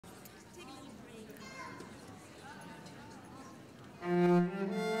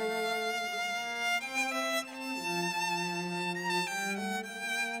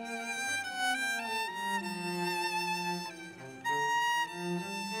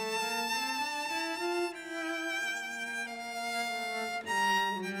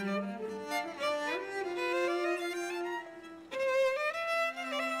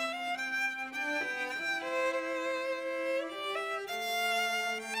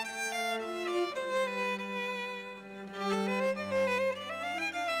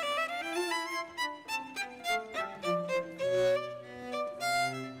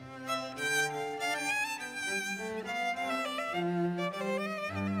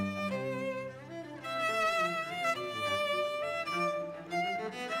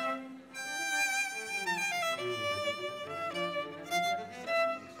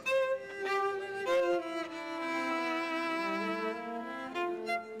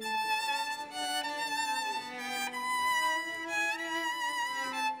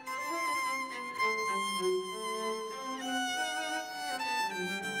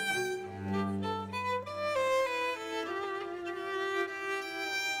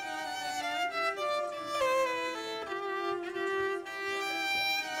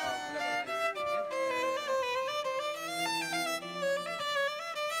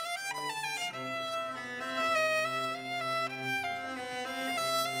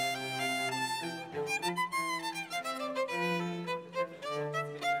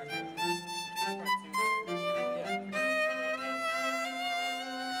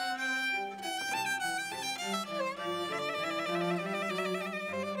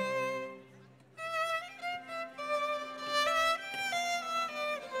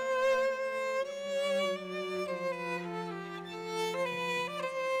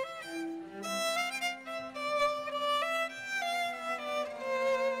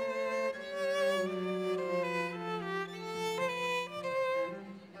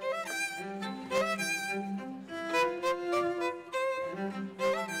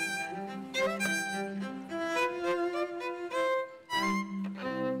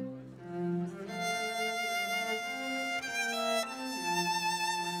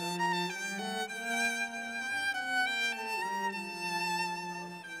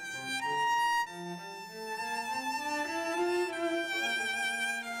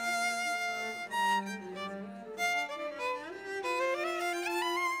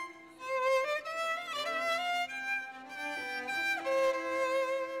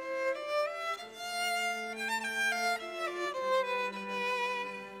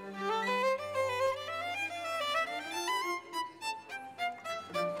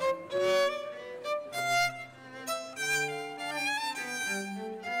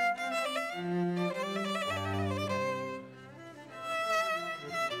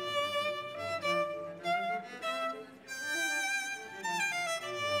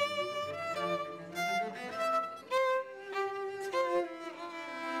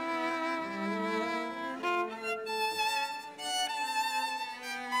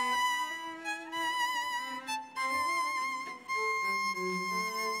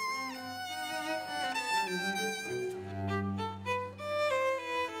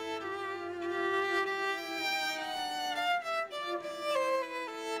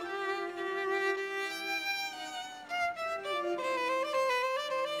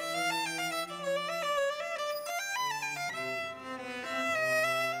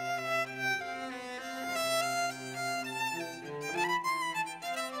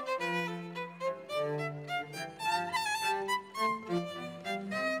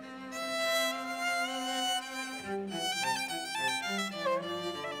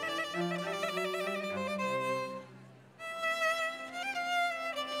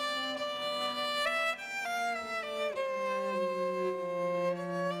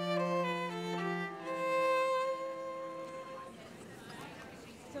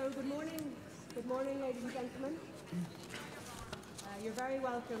You're very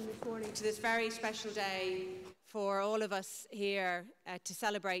welcome this morning to this very special day for all of us here to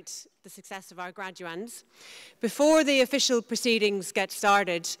celebrate the success of our graduands. Before the official proceedings get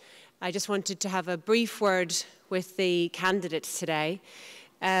started, I just wanted to have a brief word with the candidates today.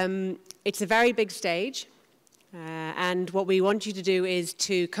 It's a very big stage, and what we want you to do is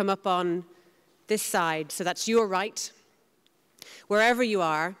to come up on this side, so that's your right. Wherever you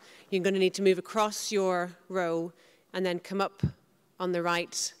are, you're going to need to move across your row and then come up on the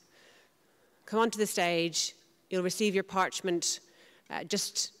right. Come onto the stage. You'll receive your parchment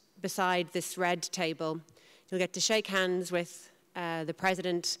just beside this red table. You'll get to shake hands with the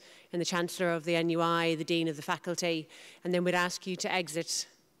President and the Chancellor of the NUI, the Dean of the Faculty, and then we'd ask you to exit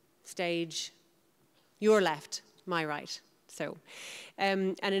stage your left, my right. So,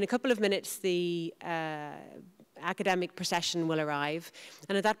 and in a couple of minutes, the academic procession will arrive,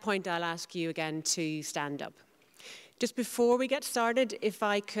 and at that point I'll ask you again to stand up. Just before we get started, if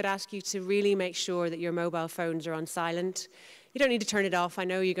I could ask you to really make sure that your mobile phones are on silent. You don't need to turn it off. I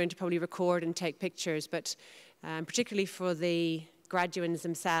know you're going to probably record and take pictures, but particularly for the graduands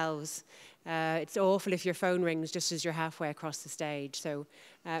themselves, it's awful if your phone rings just as you're halfway across the stage, so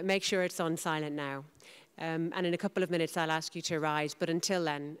make sure it's on silent now. And in a couple of minutes I'll ask you to rise, but until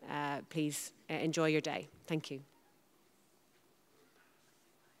then, please enjoy your day. Thank you.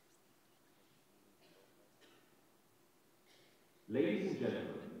 Ladies and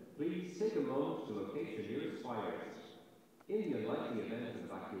gentlemen, please take a moment to locate the nearest fire exit. In the unlikely event of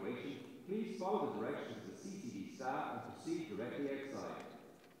evacuation, please follow the directions of the CCD staff and proceed directly outside.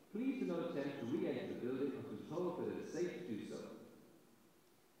 Please do not attempt to re-enter the building until told that it is safe to do so.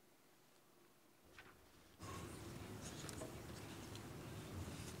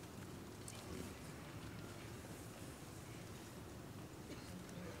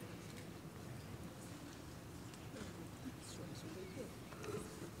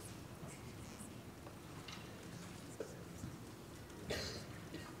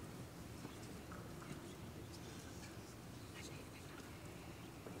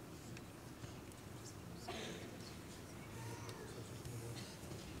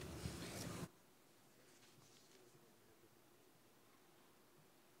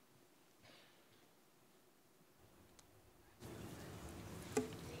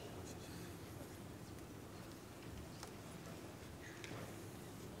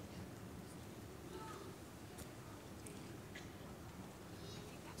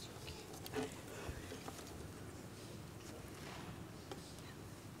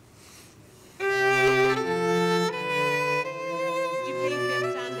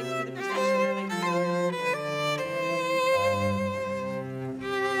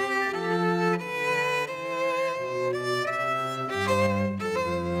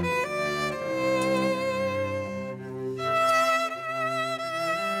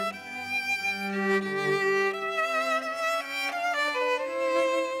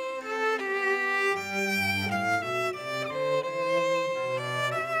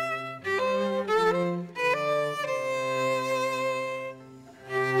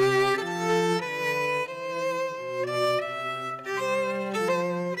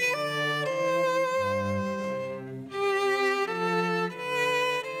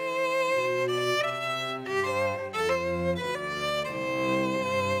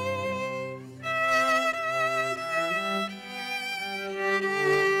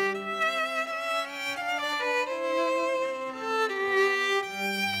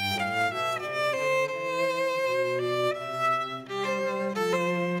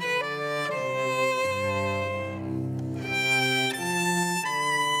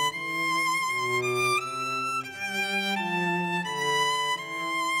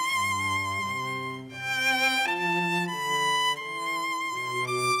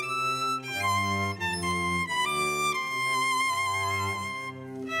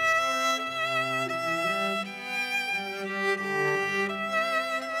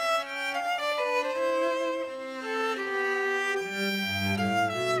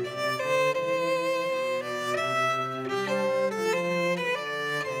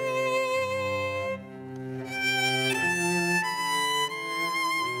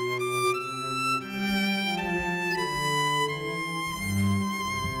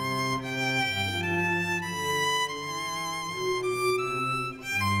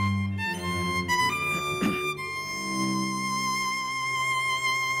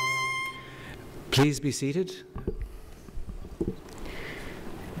 Please be seated.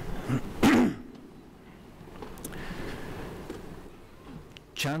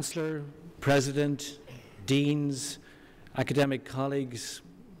 Chancellor, President, Deans, academic colleagues,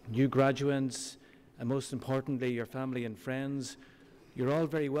 new graduates, and most importantly, your family and friends, You're all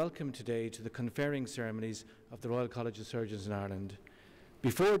very welcome today to the conferring ceremonies of the Royal College of Surgeons in Ireland.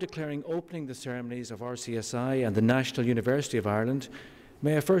 Before declaring opening the ceremonies of RCSI and the National University of Ireland,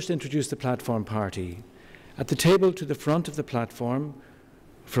 may I first introduce the platform party. At the table to the front of the platform,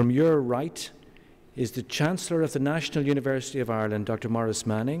 from your right, is the Chancellor of the National University of Ireland, Dr. Maurice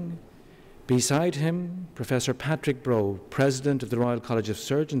Manning. Beside him, Professor Patrick Brough, President of the Royal College of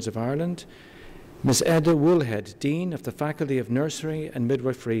Surgeons of Ireland, Ms. Edda Woolhead, Dean of the Faculty of Nursing and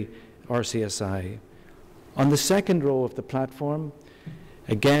Midwifery, RCSI. On the second row of the platform,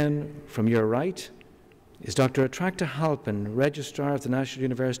 again from your right, is Dr. Attracta Halpin, Registrar of the National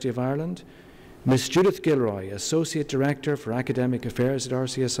University of Ireland, Ms. Judith Gilroy, Associate Director for Academic Affairs at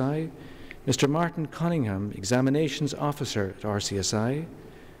RCSI, Mr. Martin Cunningham, Examinations Officer at RCSI,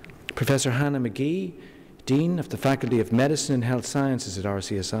 Professor Hannah McGee, Dean of the Faculty of Medicine and Health Sciences at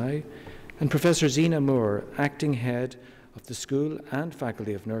RCSI, and Professor Zina Moore, Acting Head of the School and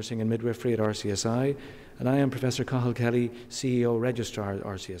Faculty of Nursing and Midwifery at RCSI, and I am Professor Cathal Kelly, CEO Registrar at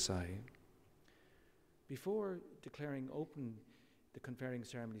RCSI. Before declaring open the conferring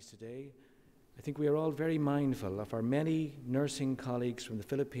ceremonies today, I think we are all very mindful of our many nursing colleagues from the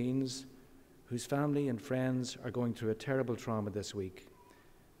Philippines whose family and friends are going through a terrible trauma this week.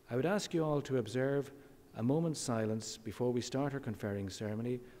 I would ask you all to observe a moment's silence before we start our conferring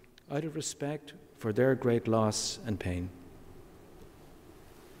ceremony out of respect for their great loss and pain.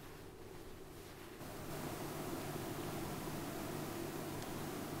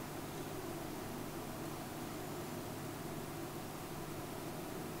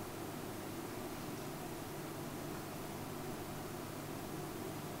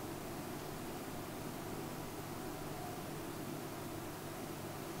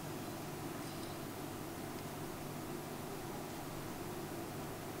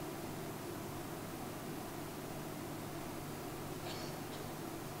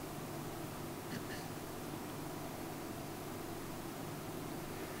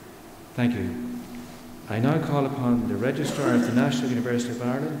 Thank you. I now call upon the Registrar of the National University of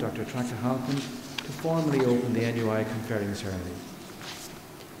Ireland, Dr. Attracta Halpin, to formally open the NUI conferring ceremony.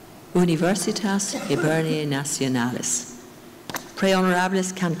 Universitas Hiberniae Nationalis. Pre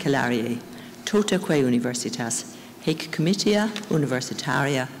honorables cancellariae, totaque universitas, hic comitia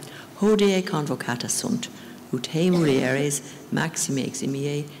universitaria, hodie convocata sunt, ut he mulieres maxime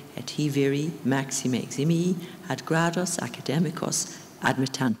eximiae et he viri maxime eximii ad grados academicos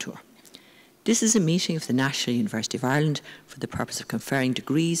admittantur. This is a meeting of the National University of Ireland for the purpose of conferring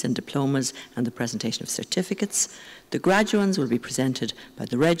degrees and diplomas and the presentation of certificates. The graduands will be presented by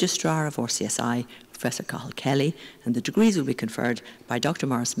the Registrar of RCSI, Professor Cathal Kelly, and the degrees will be conferred by Dr.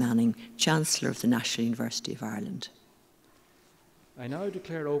 Maurice Manning, Chancellor of the National University of Ireland. I now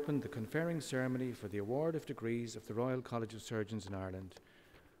declare open the conferring ceremony for the award of degrees of the Royal College of Surgeons in Ireland.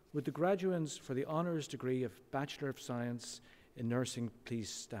 Would the graduands for the honours degree of Bachelor of Science in Nursing please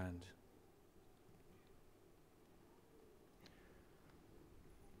stand?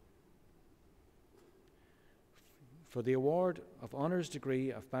 For the award of honours degree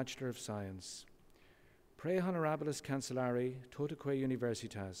of Bachelor of Science, Pre honorabilis cancellari totaque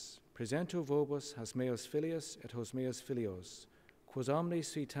universitas, presento vobis has meos filius et hos meos filios, quos omnes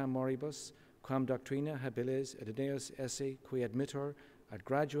sui tam moribus, quam doctrina habilis et aeneus esse qui admittor ad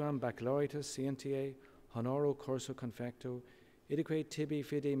graduam baccalaureatus scientiae honoro curso confecto, idique tibi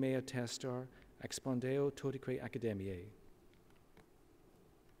fide mea testor, expondeo totaque academiae.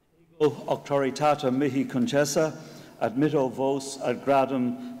 Auctoritata mihi concessa, admitto vos ad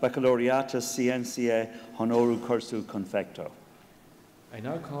gradum baccalaureatus scientiae honoru cursu confecto. I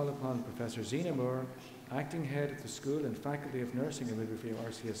now call upon Professor Zina Moore, Acting Head of the School and Faculty of Nursing and Midwifery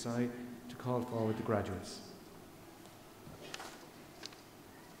RCSI, to call forward the graduates.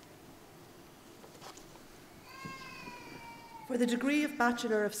 For the degree of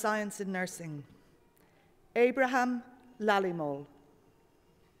Bachelor of Science in Nursing, Abraham Lallimole.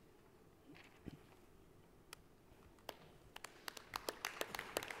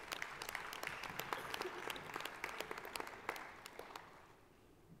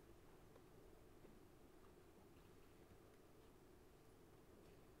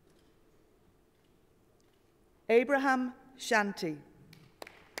 Abraham Shanti.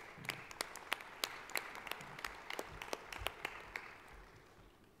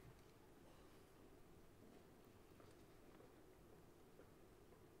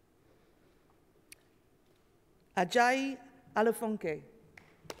 Ajayi Alafunke.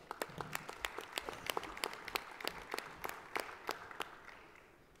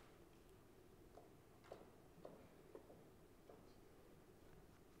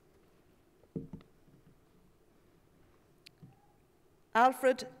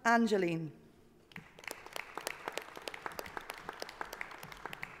 Alfred Angeline.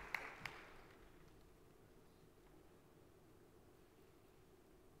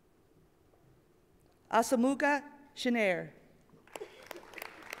 Asamuga Shanair.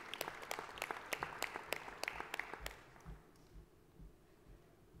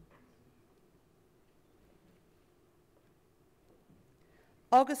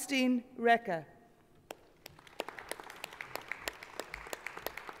 Augustine Recca.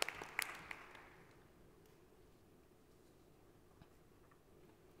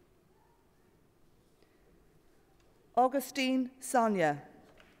 Augustine Sonia.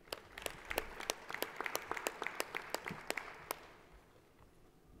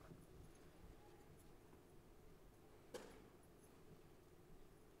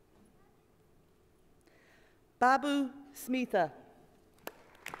 Babu Smitha.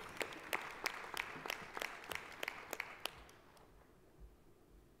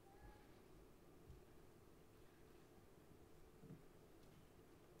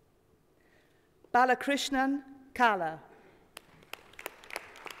 Balakrishnan Kala.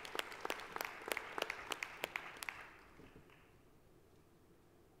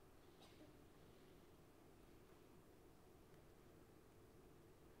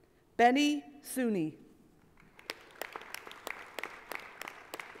 Benny Suni.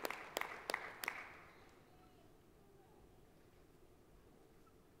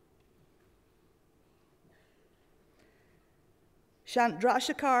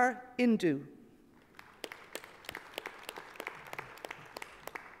 Chandrashekar Indu.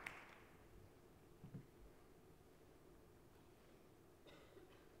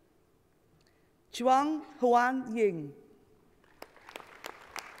 Chuang Huan Ying.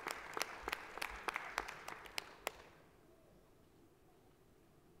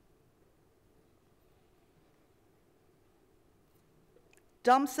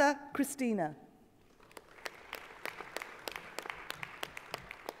 Damsa Christina.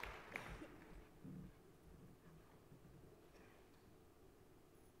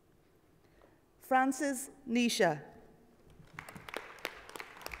 Francis Nisha.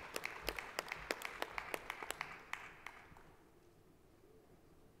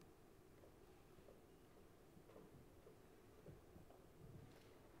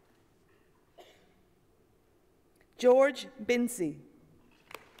 George Binsey.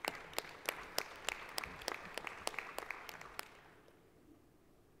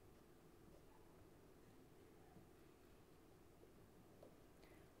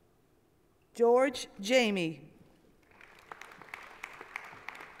 George Jamie.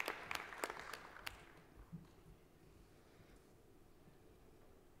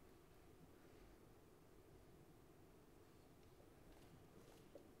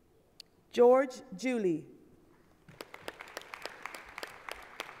 George Julie.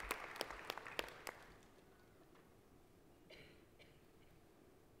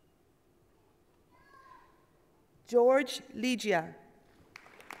 George Ligia.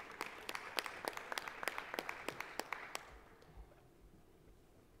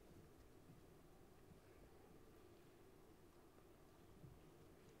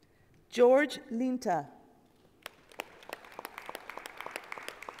 George Linta.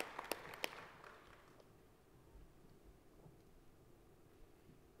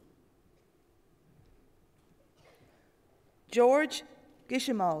 George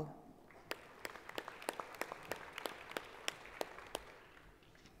Gishimal.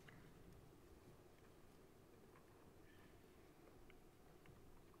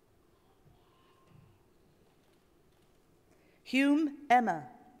 Hume Emma.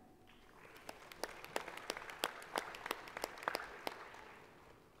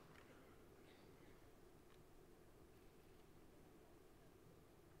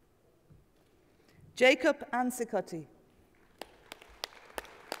 Jacob Ansicotti.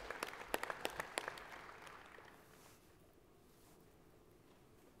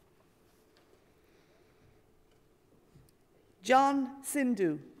 John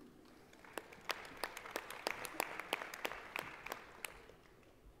Sindhu.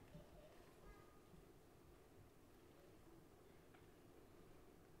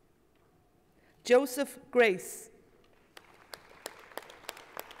 Joseph Grace.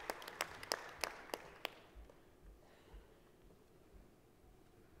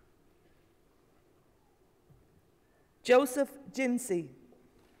 Joseph Jinsey.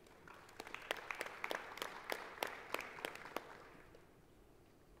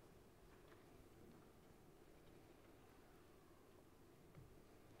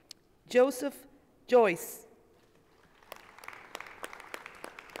 Joseph Joyce.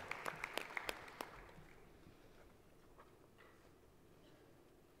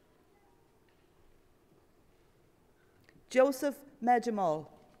 Joseph Mejamal.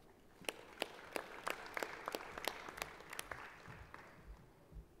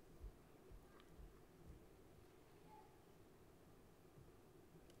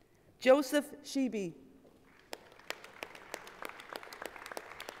 Joseph Sheeby.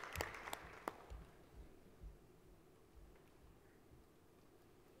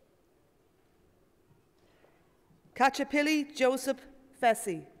 Kachapilli Joseph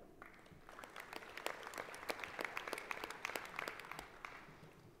Fessy.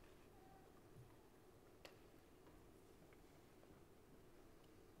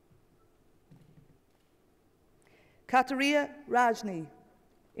 Kataria Rajni,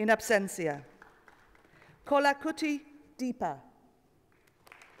 in absentia. Kolakuti Deepa.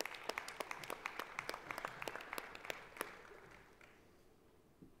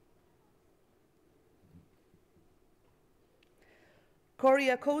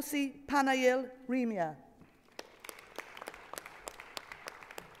 Koriakosi Panayil Rimia.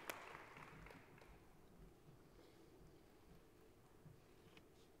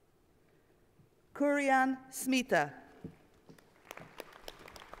 Kurian Smita.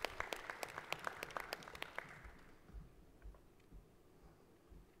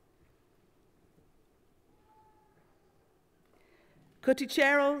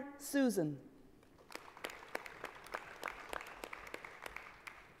 Cutichero Susan.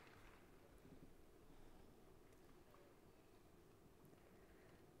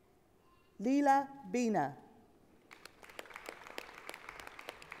 Leela Bina.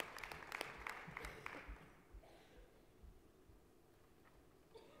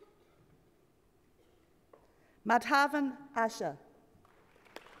 Madhavan Asha.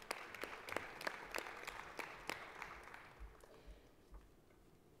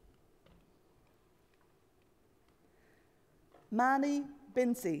 Mani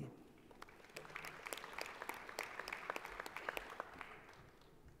Binsi.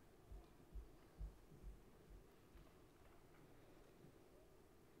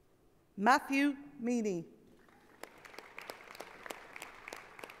 Matthew Meany.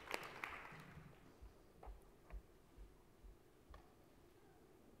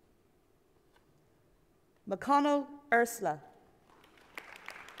 McConnell Ursula.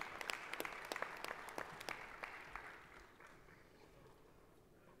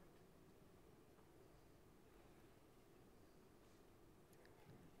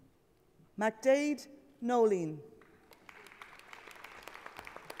 MacDade Nolene.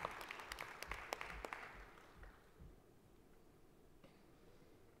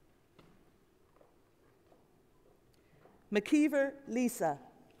 McKeever Lisa.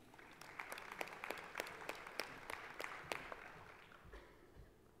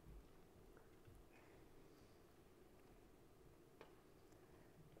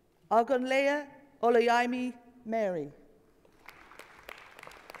 Agunlea Olayaimi Mary.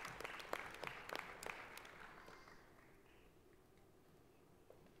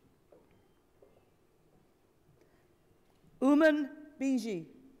 Uman Biji.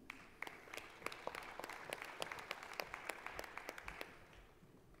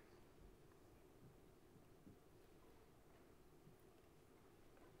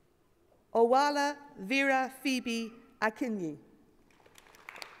 Owala Vera Phoebe Akinyi.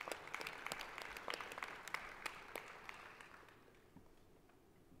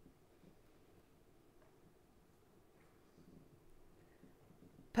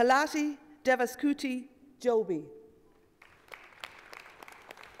 Palati Devaskuti Joby.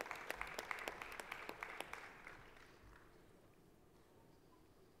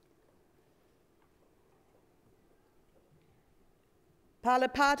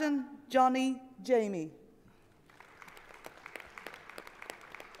 Palapadan Johnny Jamie.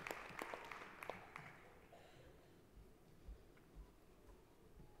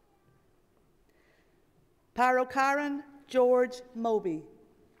 Parokaran George Moby.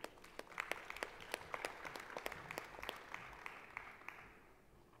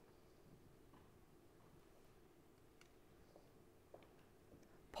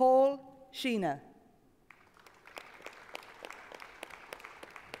 Paul Sheena.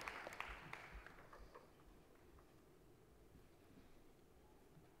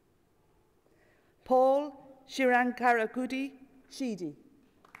 Paul Shirankarakuti Shidi.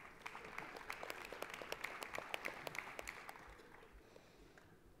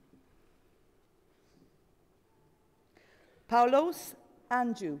 Paulos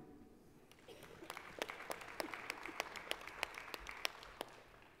Anju.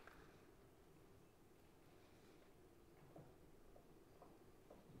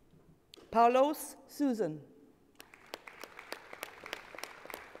 Paulos Susan.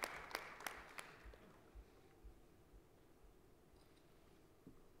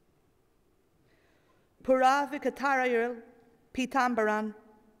 Pura Vikatarayal Pitambaran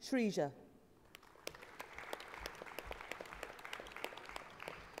Shrija.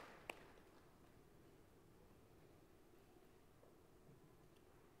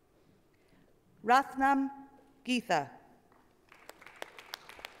 Rathnam Geetha.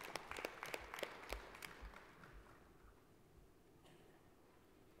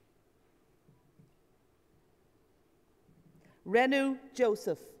 Renu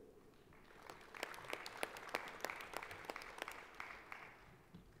Joseph.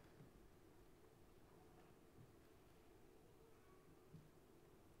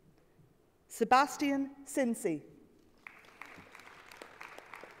 Sebastian Cincy.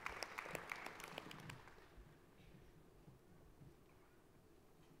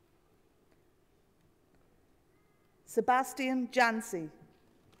 Sebastian Jansi.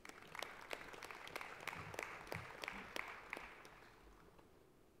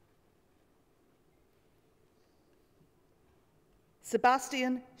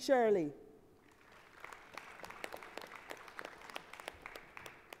 Sebastian Shirley.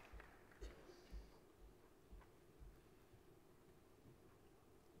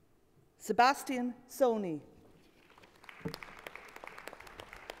 Sebastian Soni.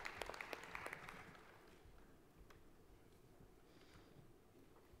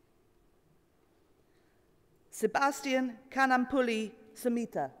 Sebastian Kanampuli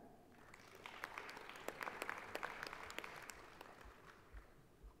Samita.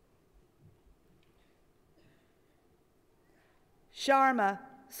 Sharma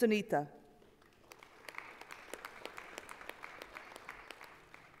Sunita.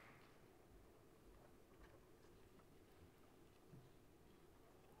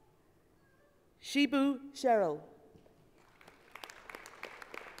 Shibu Cheryl.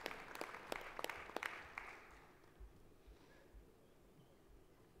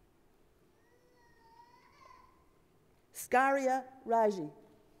 Skaria Raji.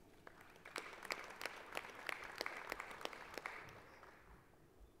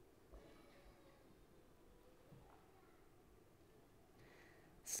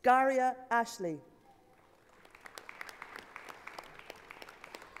 Skaria Ashley.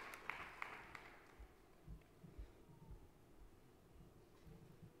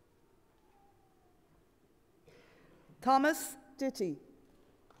 Thomas Ditty.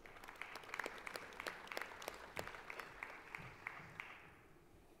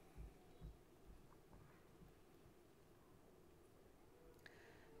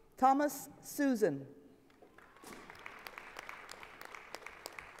 Thomas Susan.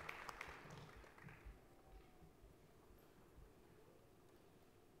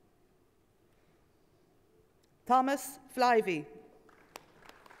 Thomas Flyvey.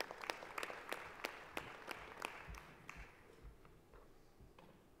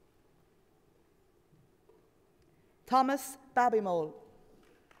 Thomas Babymole.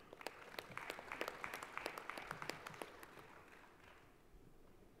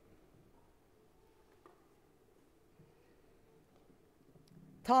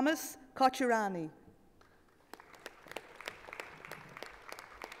 Thomas Kochurani.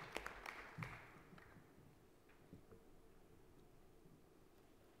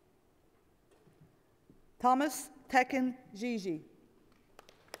 Thomas Tekin Gigi.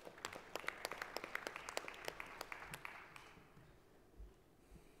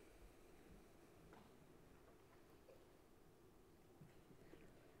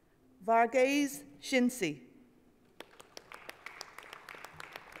 Varghese Shinsi.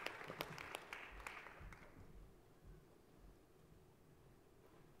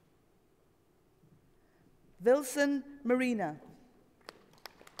 Wilson Marina.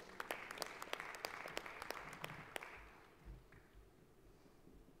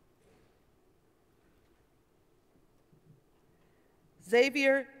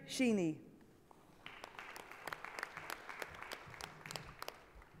 Xavier Sheeny.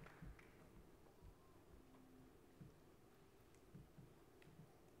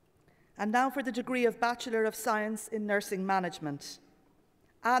 And now for the degree of Bachelor of Science in Nursing Management.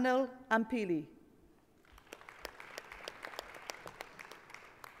 Anil Ampili.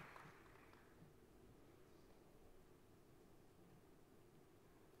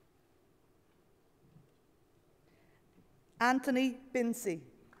 Anthony Binsey.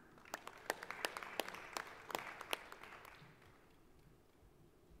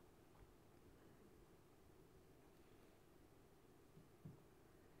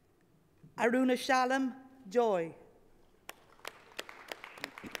 Aruna Shalom Joy.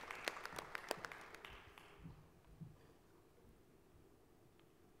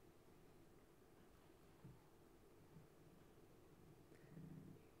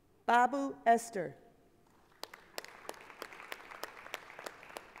 Babu Esther.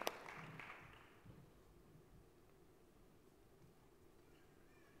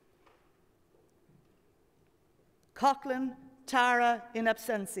 Coughlin Tara in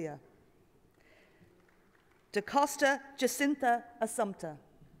absentia. Da Costa Jacinta Assumpta.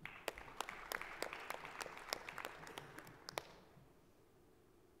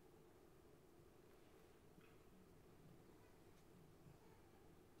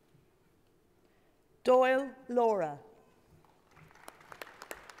 Doyle Laura.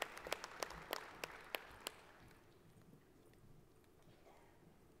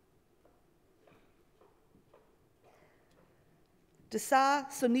 Desa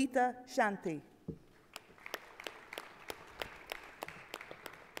Sunita Shanti.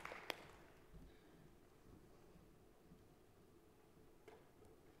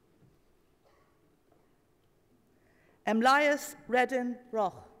 Emlias Redden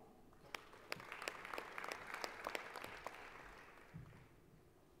Roch.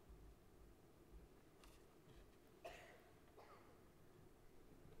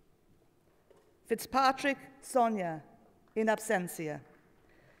 Fitzpatrick Sonia in absentia.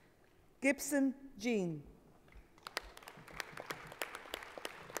 Gibson Jean.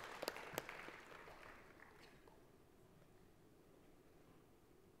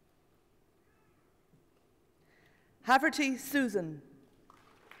 Haverty Susan.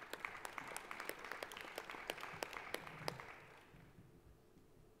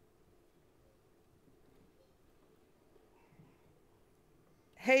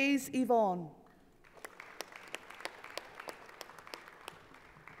 Hayes Yvonne.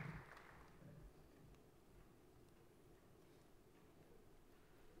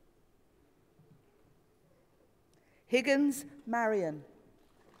 Higgins Marion.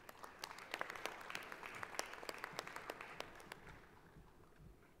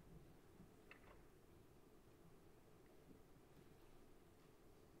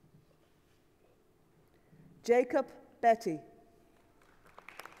 Jacob Betty.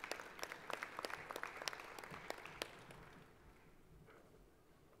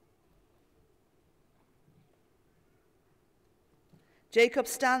 Jacob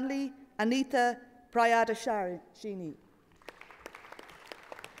Stanley, Anita Prayadashini.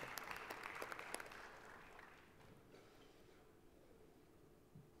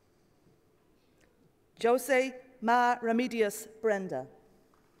 Jose Ma Remedios Brenda.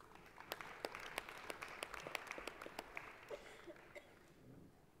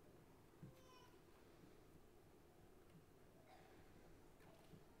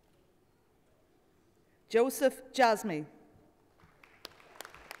 Joseph Jasmine.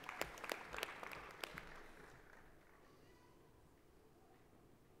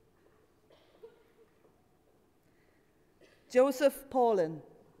 Joseph Paulin.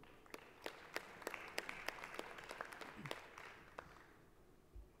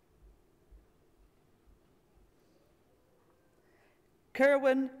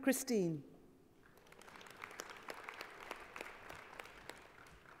 Kerwin Christine.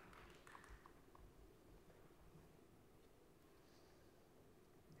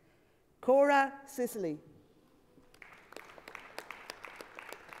 Cora Sicily.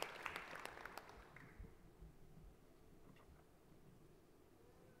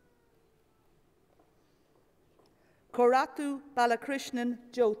 Koratu Balakrishnan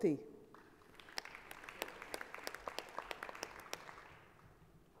Jyoti.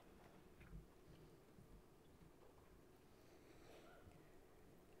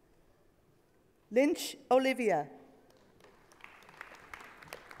 Lynch Olivia.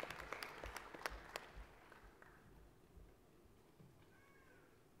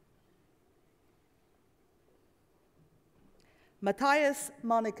 Matthias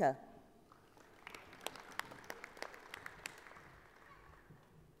Monica.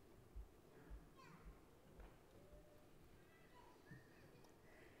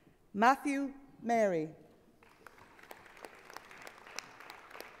 Matthew Mary.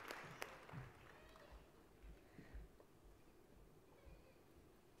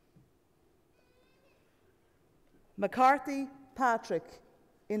 McCarthy Patrick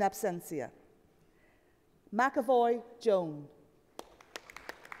in absentia. McAvoy Joan.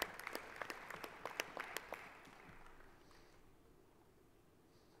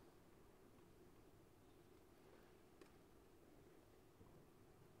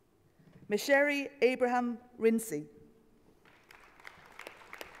 Mesheri Abraham Rinsey.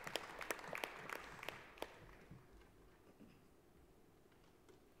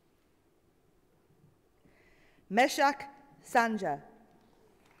 Meshach Sanja.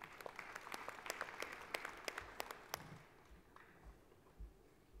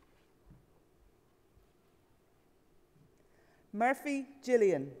 Murphy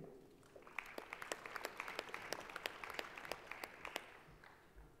Gillian.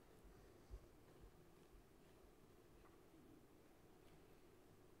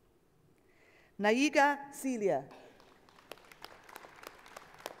 Naiga Celia.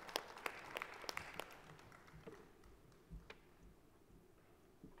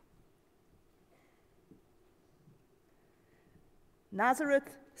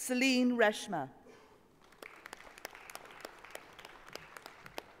 Nazareth Celine Reshma.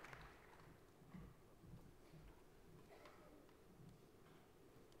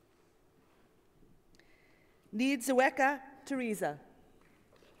 Niedzaweka Teresa.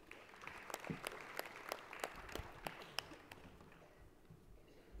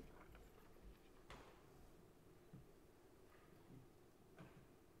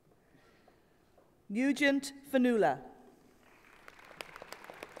 Nugent Fanula.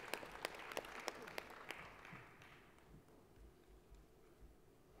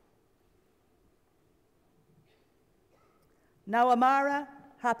 Nawamara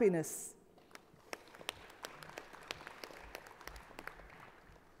Happiness.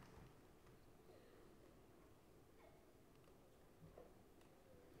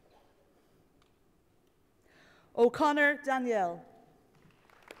 O'Connor Danielle.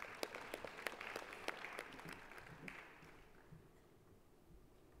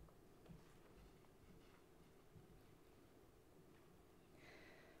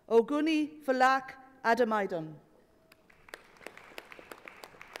 Oguni Falak Adamaidon.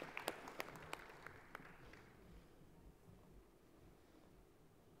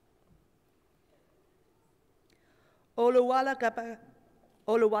 Olawala Gaba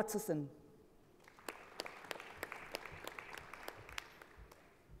Olawatsason.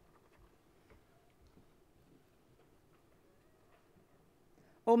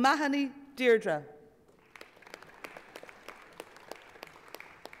 O'Mahony Deirdre.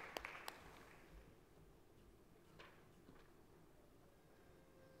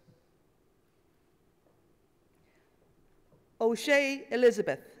 O'Shea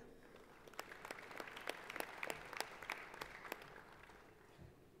Elizabeth.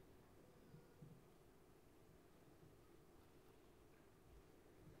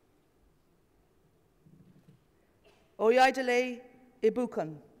 Oyedele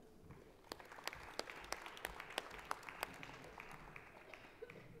Ibukan.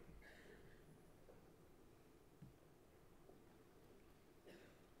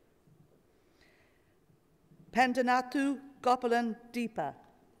 Pendanatu Gopalan Deepa.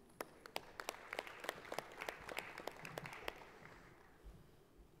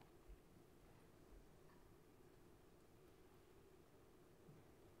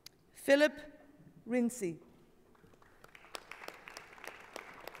 Philip Rinsey.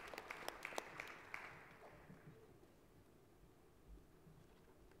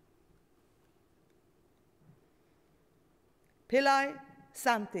 Pillai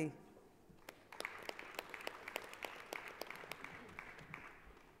Santi.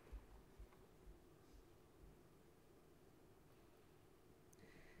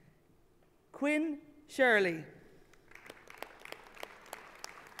 Quinn Shirley.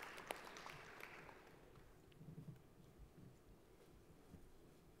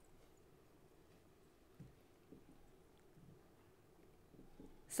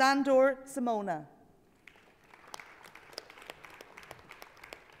 Sandor Simona.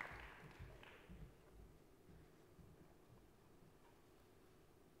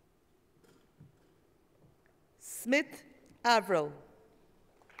 Smith Avril.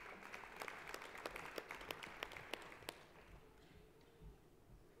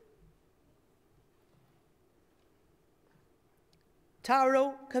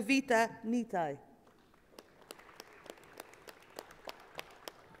 Taro Kavita Nitai.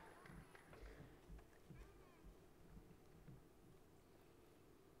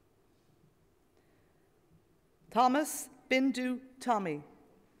 Thomas Bindu Tommy.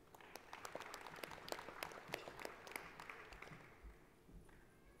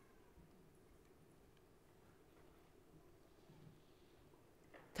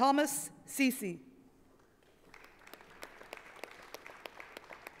 Thomas Cece.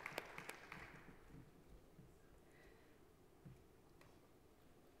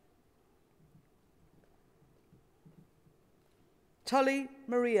 Tully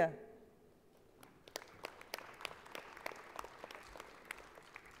Maria.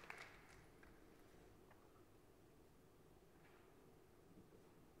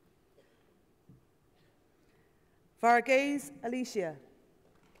 Varghese Alicia.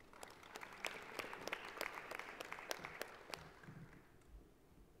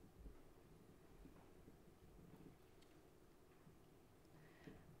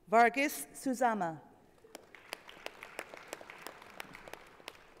 Varghese Suzama.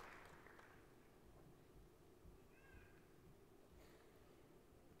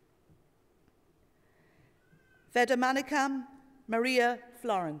 Vedamanikam Maria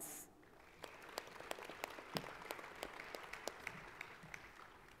Florence.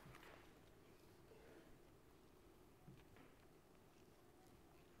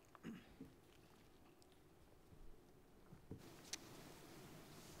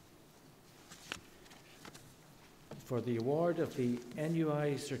 For the award of the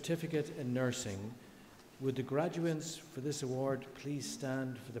NUI Certificate in Nursing, would the graduates for this award please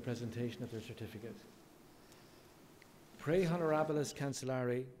stand for the presentation of their certificate? Pre honorabilis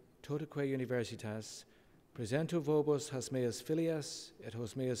cancellari, totaque universitas, presento vobis has meas filias et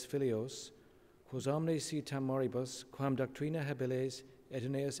hos meas filios, quos omne si tam moribus, quam doctrina habiles, et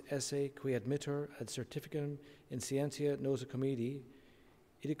uneus esse qui admittor ad certificum in scientia nosa comedi,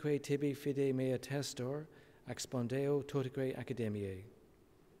 idique tibi fide mea testor, expondeo totaque academiae.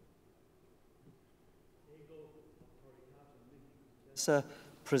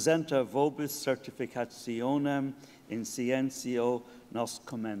 Presenta vobis certificationem in scientio nos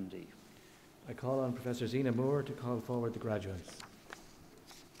commendi. I call on Professor Zena Moore to call forward the graduates.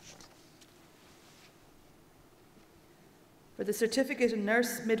 For the Certificate in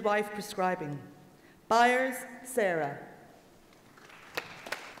Nurse Midwife Prescribing, Byers Sarah.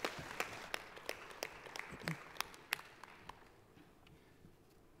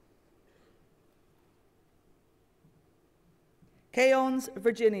 Keones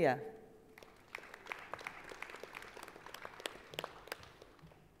Virginia.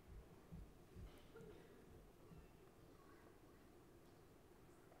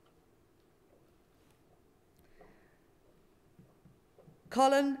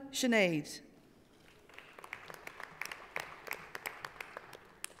 Colin Sinead.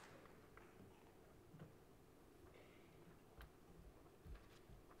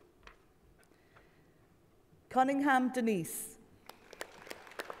 Cunningham Denise.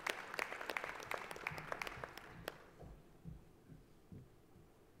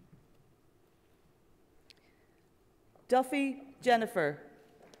 Duffy Jennifer.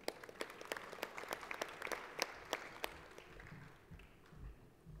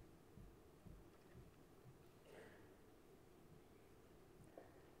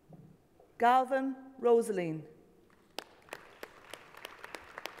 Galvin Rosaline.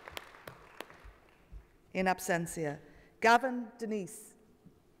 In absentia. Gavin Denise.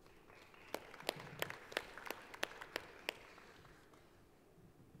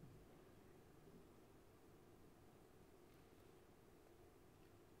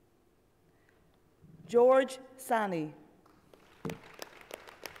 George Sani.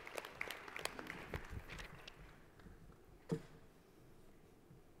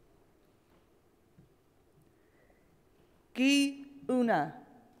 Guy Una.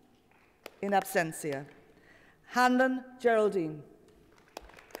 In absentia. Hanlon Geraldine.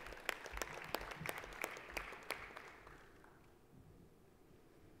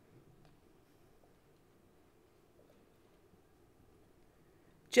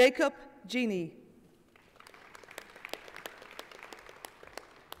 Jacob Jeannie.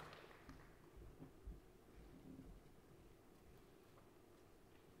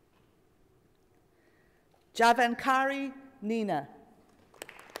 Javankari Nina.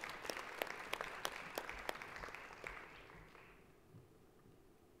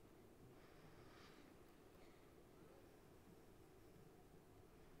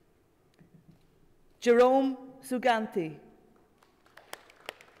 Jerome Suganti.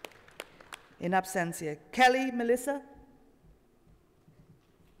 In absentia. Kelly Melissa.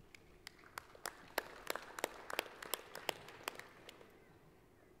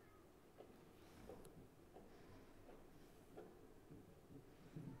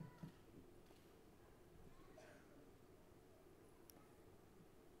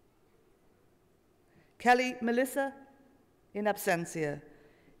 Kelly Melissa. In absentia.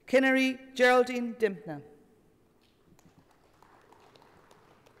 Kinnery Geraldine Dimpna.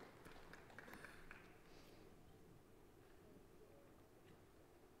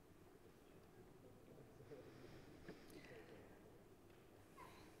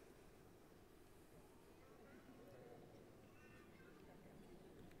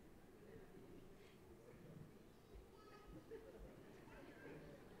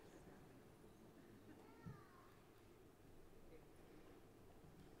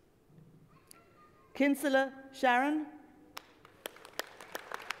 Kinsella Sharon.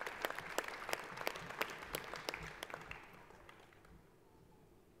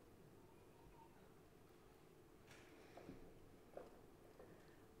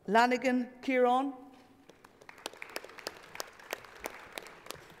 Lanigan Kieran.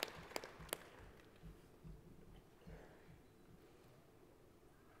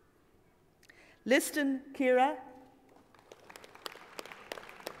 Liston Kira.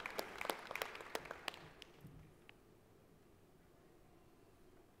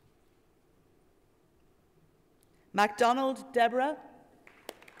 MacDonald Deborah.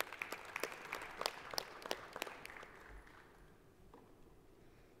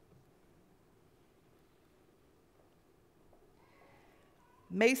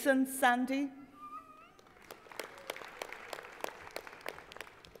 Mason Sandy.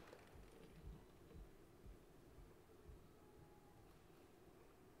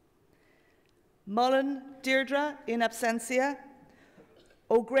 Mullen Deirdre in absentia.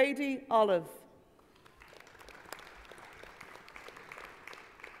 O'Grady Olive.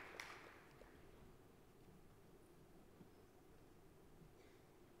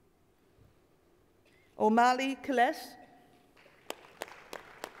 O'Malley Colette.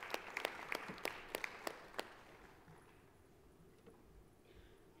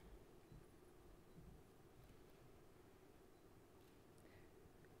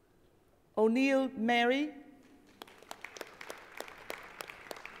 O'Neill Mary.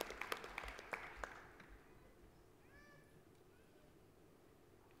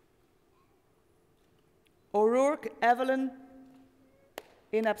 O'Rourke Evelyn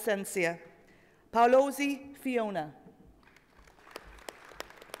in absentia. Paolosi Fiona.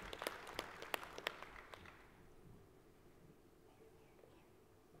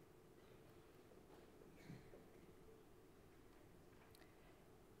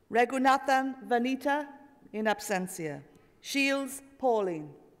 Raghunathan Vanita in absentia. Shields Pauline.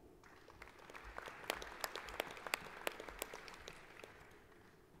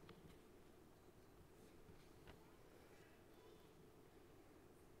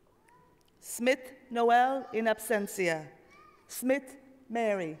 Smith Noel in absentia. Smith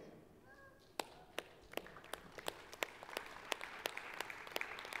Mary.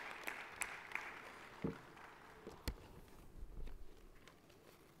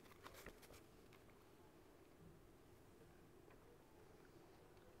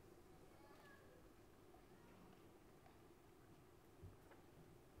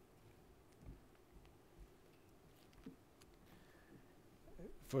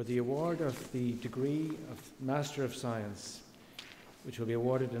 For the award of the degree of Master of Science, which will be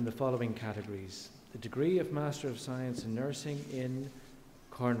awarded in the following categories: the degree of Master of Science in Nursing in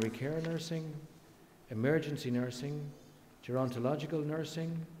Coronary Care Nursing, Emergency Nursing, Gerontological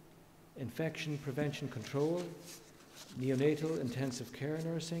Nursing, Infection Prevention Control, Neonatal Intensive Care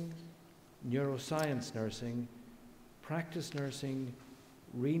Nursing, Neuroscience Nursing, Practice Nursing,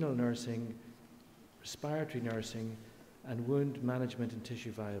 Renal Nursing, Respiratory Nursing, and Wound Management and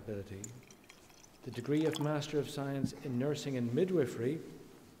Tissue Viability. The degree of Master of Science in Nursing and Midwifery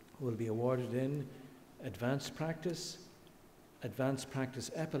will be awarded in Advanced Practice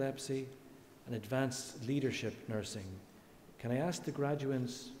Epilepsy, and Advanced Leadership Nursing. Can I ask the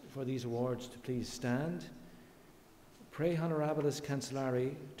graduates for these awards to please stand? Prae honorabilis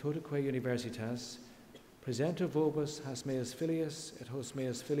cancellari totaque universitas, presento vobis has meus filius et hos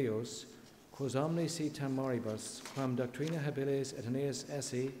meus filios, quos omne si tam moribus, quam doctrina habilis et aeneas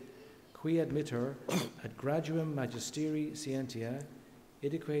esse, qui admitter ad graduum magisteri scientia,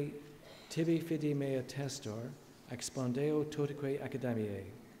 idique tibi fide mea testor, expondeo totaque academiae.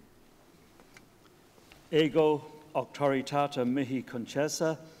 Ego auctoritate mihi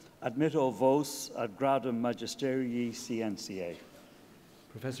concessa, admitto vos ad gradum magisterii scientiae.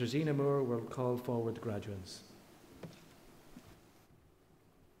 Professor Zena Moore will call forward the graduates.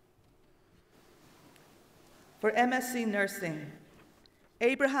 For MSc Nursing,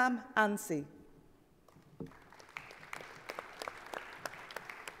 Abraham Ansey.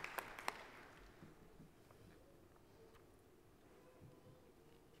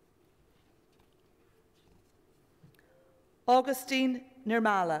 Augustine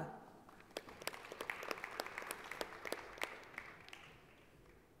Nirmala.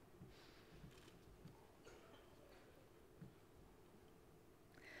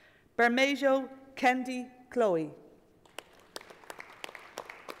 Bermejo Kendi Chloe.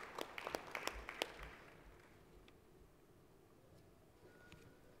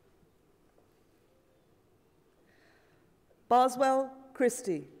 Boswell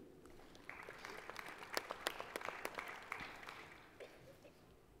Christie.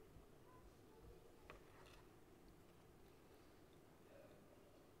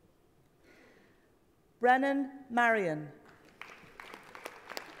 Brennan Marion.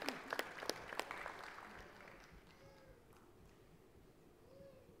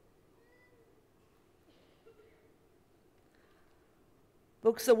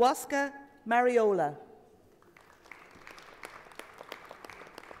 Buksawaska Mariola.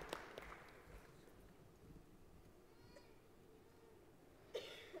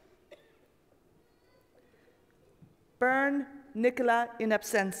 Nicola in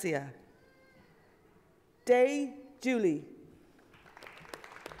absentia. Day Julie.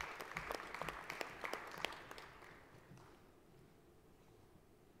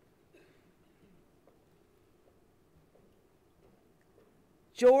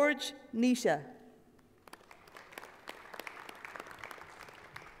 George Nisha.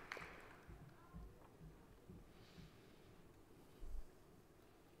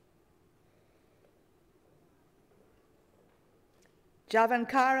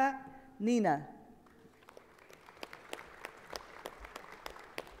 Javankara Nina.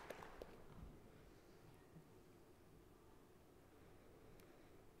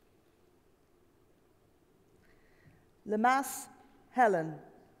 Lamas Helen.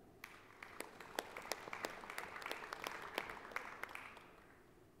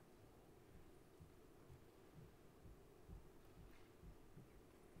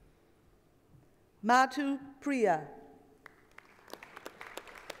 Matu Priya.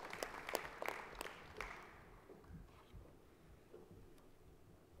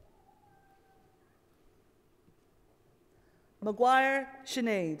 Maguire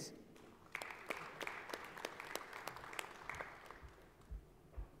Sinead.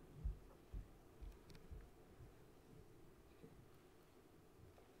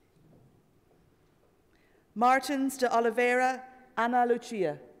 Martins de Oliveira Ana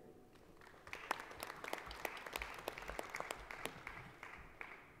Lucia.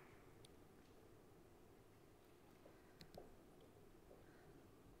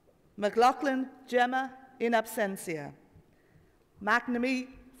 McLaughlin Gemma in absentia. McNamee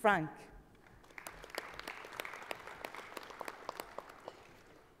Frank.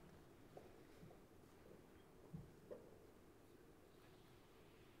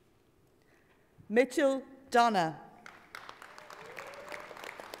 Mitchell Donna.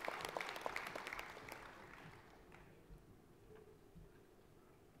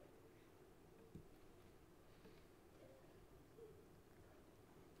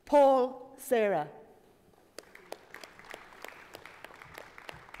 Paul Sarah.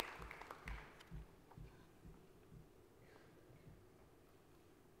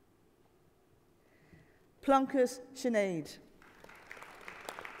 Plunkett Sinead.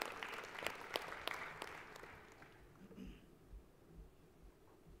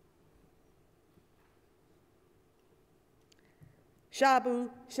 Shabu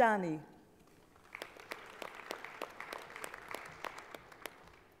Shani.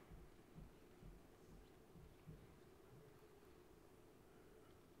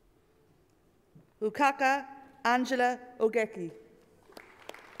 Ukaka Angela Ogeki.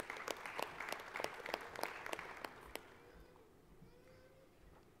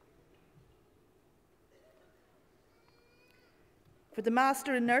 For the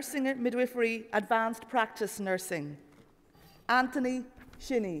Master in Nursing and Midwifery, Advanced Practice Nursing, Anthony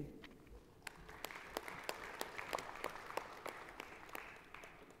Shinney.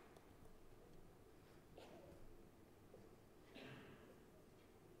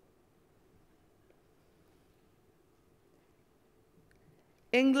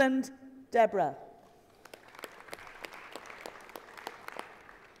 England, Deborah.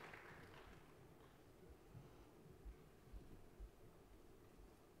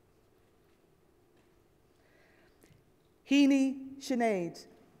 Heaney Sinead.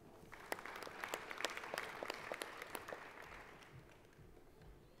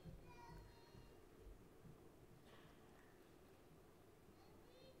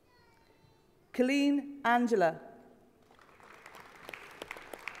 Colleen Angela.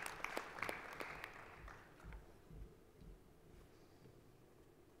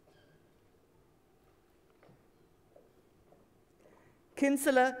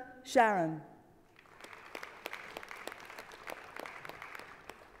 Kinsella Sharon.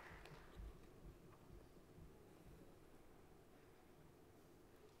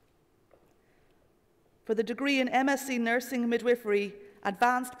 For the degree in MSc Nursing Midwifery,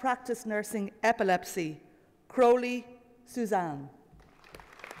 Advanced Practice Nursing Epilepsy, Crowley Suzanne.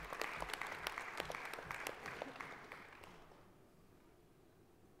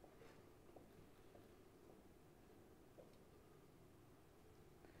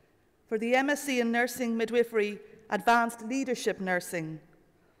 For the MSc in Nursing Midwifery, Advanced Leadership Nursing,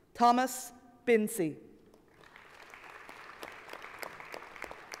 Thomas Binsey.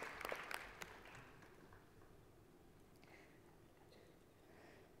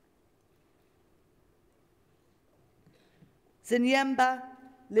 Zinyemba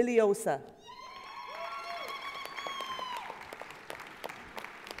Liliosa.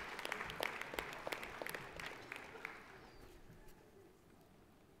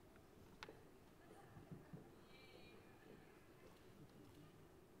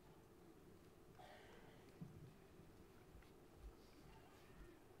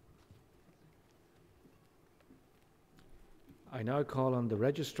 I now call on the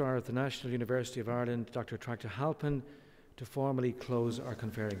Registrar of the National University of Ireland, Dr. Tracta Halpin, to formally close our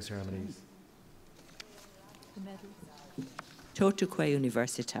conferring ceremonies. Totuque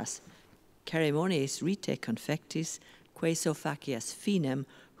Universitas, ceremonies rite confectis, quae facias finem,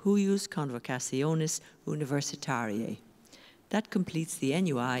 huius convocationis universitariae. That completes the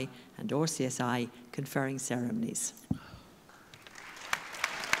NUI and RCSI conferring ceremonies.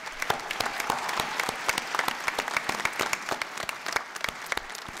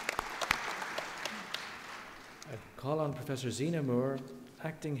 Call on Professor Zena Moore,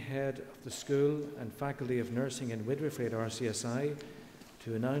 Acting Head of the School and Faculty of Nursing and Midwifery at RCSI,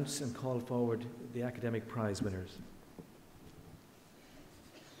 to announce and call forward the academic prize winners.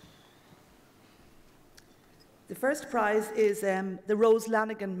 The first prize is the Rose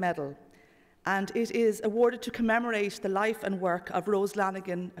Lanigan Medal, and it is awarded to commemorate the life and work of Rose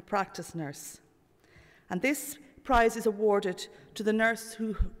Lanigan, a practice nurse. And this prize is awarded to the nurse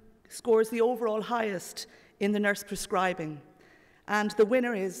who scores the overall highest in the nurse prescribing, and the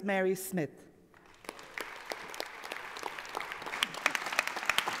winner is Mary Smith.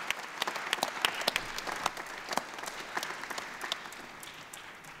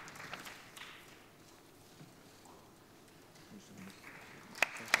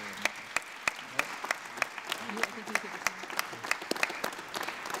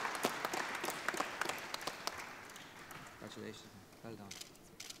 Congratulations. Well done.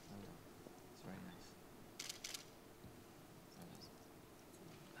 Well done. It's very nice.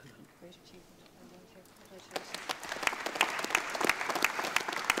 Great achievement. Well done, Chair. Congratulations.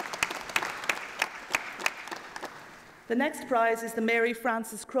 The next prize is the Mary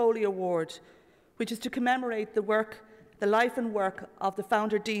Frances Crowley Award, which is to commemorate the life and work of the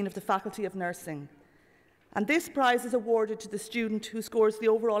founder dean of the Faculty of Nursing. And this prize is awarded to the student who scores the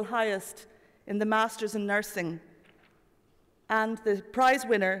overall highest in the Masters in Nursing. And the prize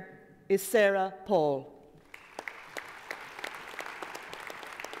winner is Sarah Paul.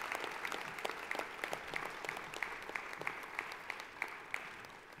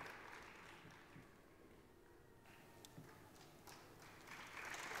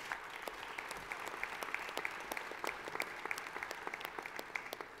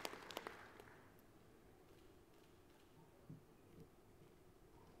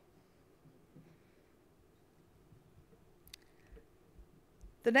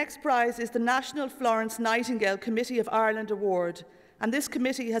 The next prize is the National Florence Nightingale Committee of Ireland Award, and this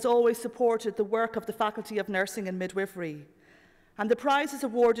committee has always supported the work of the Faculty of Nursing and Midwifery. And the prize is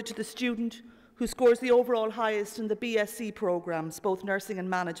awarded to the student who scores the overall highest in the BSc programmes, both nursing and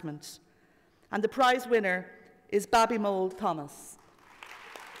management. And the prize winner is Babby Mould Thomas.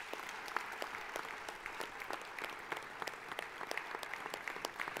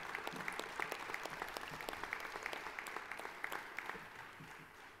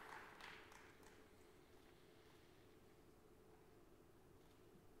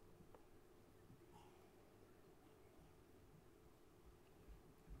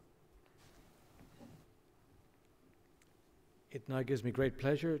 It now gives me great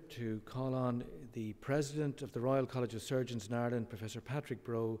pleasure to call on the President of the Royal College of Surgeons in Ireland, Professor Patrick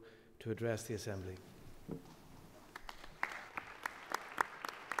Brough, to address the Assembly.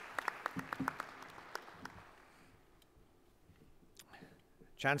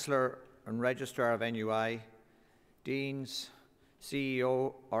 Chancellor and Registrar of NUI, Deans,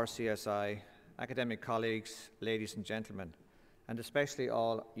 CEO, RCSI, academic colleagues, ladies and gentlemen, and especially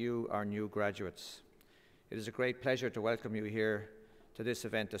all you, our new graduates. It is a great pleasure to welcome you here to this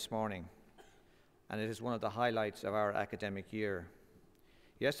event this morning, and it is one of the highlights of our academic year.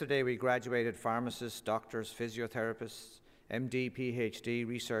 Yesterday we graduated pharmacists, doctors, physiotherapists, MD, PhD,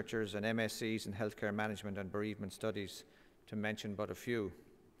 researchers and MScs in healthcare management and bereavement studies, to mention but a few.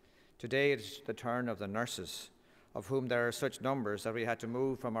 Today it is the turn of the nurses, of whom there are such numbers that we had to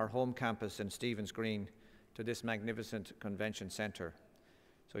move from our home campus in Stephen's Green to this magnificent convention centre.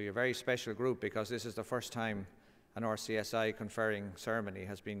 So you're a very special group, because this is the first time an RCSI conferring ceremony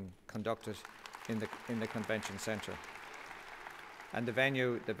has been conducted in the convention centre. And the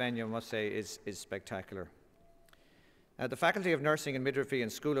venue, I must say, is spectacular. Now, the Faculty of Nursing and Midwifery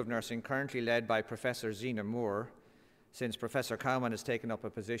and School of Nursing, currently led by Professor Zena Moore, since Professor Cowman has taken up a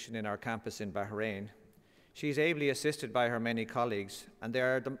position in our campus in Bahrain. She is ably assisted by her many colleagues, and they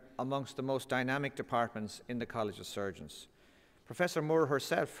are amongst the most dynamic departments in the College of Surgeons. Professor Moore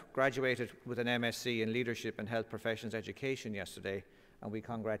herself graduated with an MSc in Leadership and Health Professions Education yesterday, and we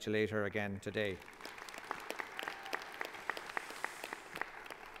congratulate her again today.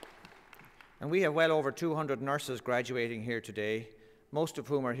 And we have well over 200 nurses graduating here today, most of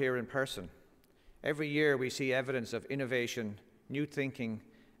whom are here in person. Every year we see evidence of innovation, new thinking,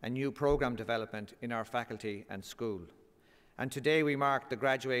 and new programme development in our faculty and school. And today we mark the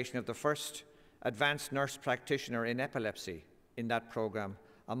graduation of the first advanced nurse practitioner in epilepsy in that programme,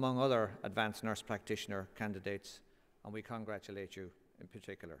 among other advanced nurse practitioner candidates, and we congratulate you in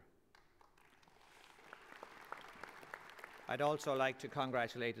particular. I'd also like to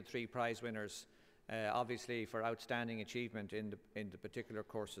congratulate the 3 prize winners, obviously for outstanding achievement in the particular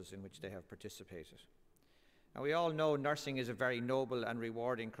courses in which they have participated. Now, we all know nursing is a very noble and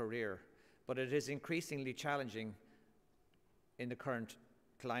rewarding career, but it is increasingly challenging in the current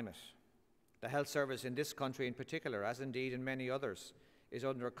climate. The health service in this country in particular, as indeed in many others, is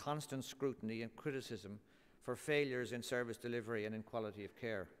under constant scrutiny and criticism for failures in service delivery and in quality of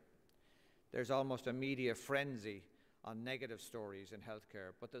care. There's almost a media frenzy on negative stories in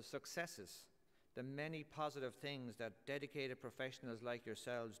healthcare, but the successes, the many positive things that dedicated professionals like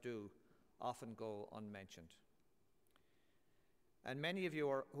yourselves do, often go unmentioned. And many of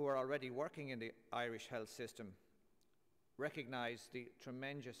you who are already working in the Irish health system recognise the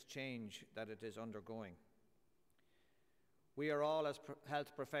tremendous change that it is undergoing. We are all, as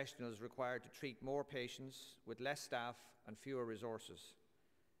health professionals, required to treat more patients with less staff and fewer resources.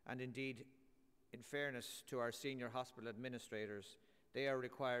 And indeed, in fairness to our senior hospital administrators, they are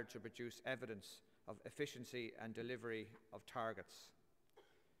required to produce evidence of efficiency and delivery of targets.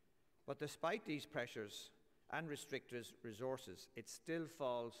 But despite these pressures and restricted resources, it still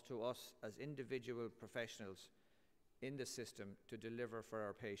falls to us as individual professionals in the system to deliver for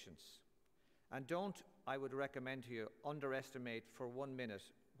our patients. And don't, I would recommend to you, underestimate for 1 minute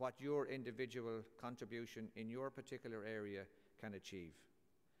what your individual contribution in your particular area can achieve.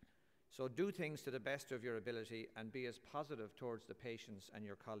 So do things to the best of your ability and be as positive towards the patients and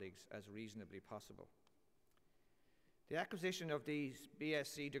your colleagues as reasonably possible. The acquisition of these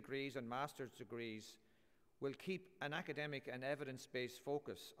BSc degrees and master's degrees will keep an academic and evidence-based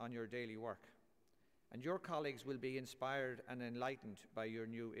focus on your daily work, and your colleagues will be inspired and enlightened by your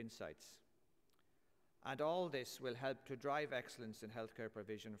new insights. And all this will help to drive excellence in healthcare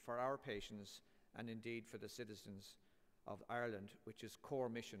provision for our patients and indeed for the citizens of Ireland, which is core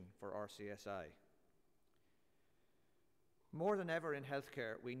mission for RCSI. More than ever in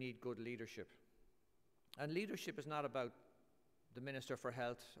healthcare, we need good leadership. And leadership is not about the Minister for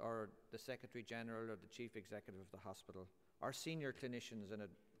Health or the Secretary General or the Chief Executive of the hospital, or senior clinicians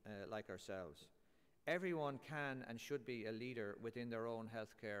like ourselves. Everyone can and should be a leader within their own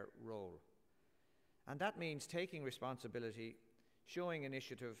healthcare role. And that means taking responsibility, showing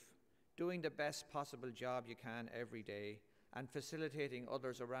initiative, doing the best possible job you can every day, and facilitating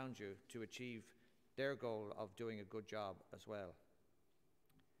others around you to achieve their goal of doing a good job as well.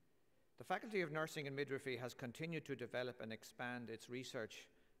 The Faculty of Nursing and Midwifery has continued to develop and expand its research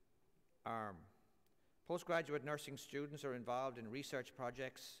arm. Postgraduate nursing students are involved in research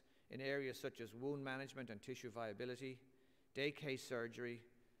projects in areas such as wound management and tissue viability, day case surgery,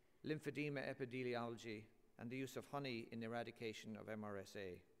 lymphedema epidemiology, and the use of honey in the eradication of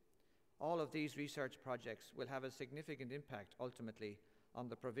MRSA. All of these research projects will have a significant impact ultimately on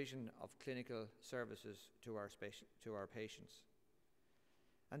the provision of clinical services to our patients.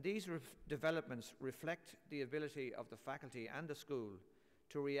 And these developments reflect the ability of the faculty and the school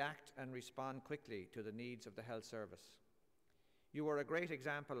to react and respond quickly to the needs of the health service. You are a great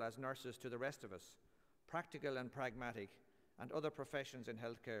example as nurses to the rest of us, practical and pragmatic, and other professions in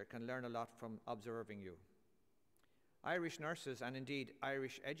healthcare can learn a lot from observing you. Irish nurses, and indeed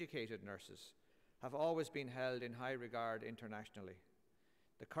Irish educated nurses, have always been held in high regard internationally.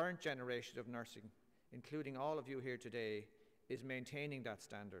 The current generation of nursing, including all of you here today, is maintaining that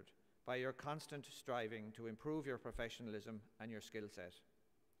standard by your constant striving to improve your professionalism and your skill set.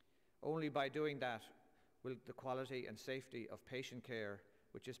 Only by doing that will the quality and safety of patient care,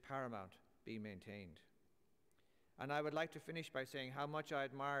 which is paramount, be maintained. And I would like to finish by saying how much I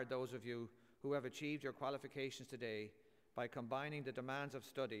admire those of you who have achieved your qualifications today by combining the demands of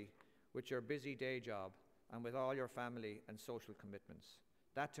study with your busy day job and with all your family and social commitments.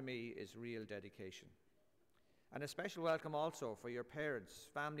 That to me is real dedication. And a special welcome also for your parents,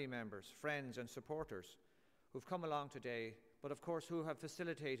 family members, friends and supporters who've come along today, but of course who have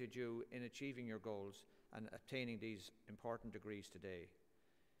facilitated you in achieving your goals and obtaining these important degrees today.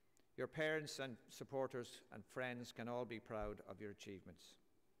 Your parents and supporters and friends can all be proud of your achievements.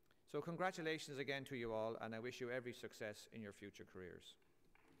 So congratulations again to you all, and I wish you every success in your future careers.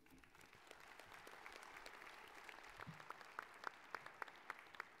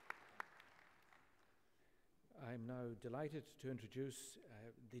 I'm now delighted to introduce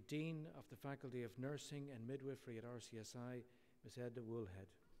the Dean of the Faculty of Nursing and Midwifery at RCSI, Ms. Edna Woolhead.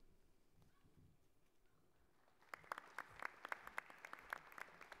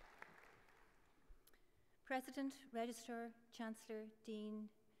 President, Registrar, Chancellor, Dean,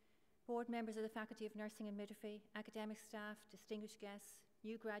 board members of the Faculty of Nursing and Midwifery, academic staff, distinguished guests,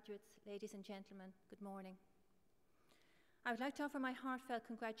 new graduates, ladies and gentlemen, good morning. I would like to offer my heartfelt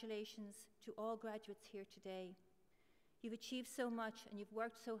congratulations to all graduates here today. You've achieved so much and you've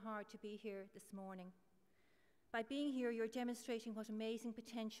worked so hard to be here this morning. By being here, you're demonstrating what amazing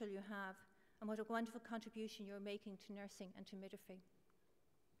potential you have and what a wonderful contribution you're making to nursing and to midwifery.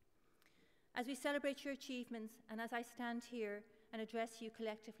 As we celebrate your achievements and as I stand here and address you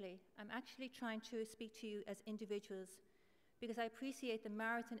collectively, I'm actually trying to speak to you as individuals because I appreciate the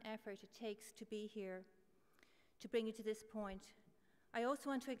marathon effort it takes to be here, to bring you to this point. I also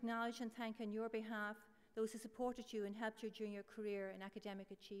want to acknowledge and thank on your behalf those who supported you and helped you during your career and academic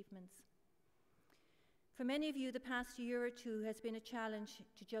achievements. For many of you, the past year or two has been a challenge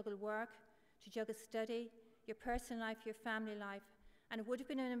to juggle work, to juggle study, your personal life, your family life, and it would have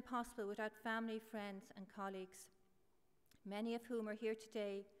been impossible without family, friends, and colleagues, many of whom are here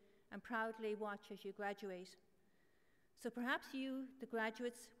today and proudly watch as you graduate. So perhaps you, the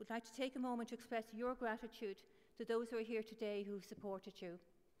graduates, would like to take a moment to express your gratitude to those who are here today who supported you.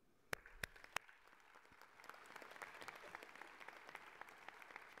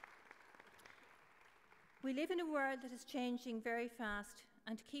 We live in a world that is changing very fast,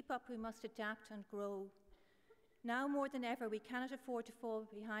 and to keep up we must adapt and grow. Now more than ever, we cannot afford to fall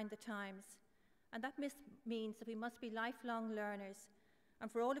behind the times, and that means that we must be lifelong learners.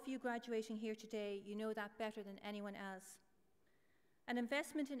 And for all of you graduating here today, you know that better than anyone else. An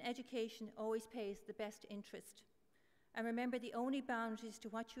investment in education always pays the best interest. And remember, the only boundaries to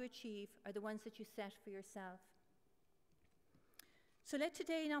what you achieve are the ones that you set for yourself. So let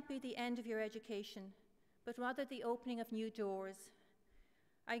today not be the end of your education, but rather the opening of new doors.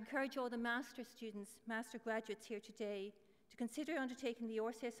 I encourage all the master students, master graduates here today to consider undertaking the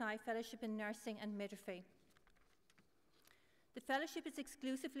RCSI Fellowship in Nursing and Midwifery. The fellowship is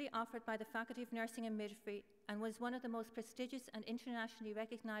exclusively offered by the Faculty of Nursing and Midwifery and was one of the most prestigious and internationally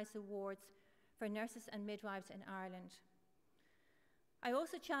recognised awards for nurses and midwives in Ireland. I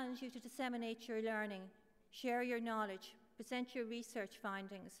also challenge you to disseminate your learning, share your knowledge, present your research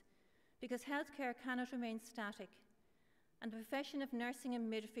findings, because healthcare cannot remain static, and the profession of nursing and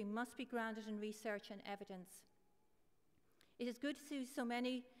midwifery must be grounded in research and evidence. It is good to see so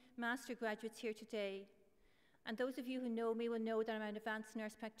many master graduates here today, and those of you who know me will know that I'm an advanced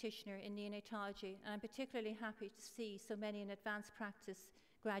nurse practitioner in neonatology, and I'm particularly happy to see so many in advanced practice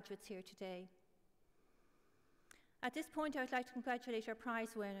graduates here today. At this point, I would like to congratulate our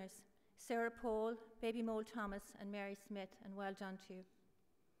prize winners, Sarah Paul, Baby Mole Thomas, and Mary Smith, and well done to you.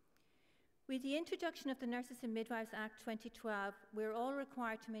 With the introduction of the Nurses and Midwives Act 2012, we are all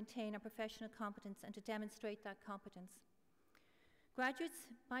required to maintain our professional competence and to demonstrate that competence. Graduates,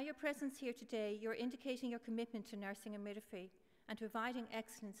 by your presence here today, you're indicating your commitment to nursing and midwifery and to providing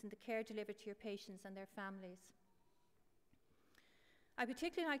excellence in the care delivered to your patients and their families. I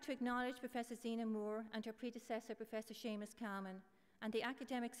particularly like to acknowledge Professor Zena Moore and her predecessor, Professor Seamus Kalman, and the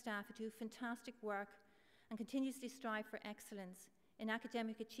academic staff who do fantastic work and continuously strive for excellence in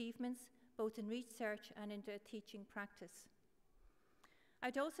academic achievements, both in research and in their teaching practice.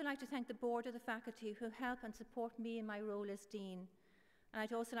 I'd also like to thank the board of the faculty who help and support me in my role as Dean, and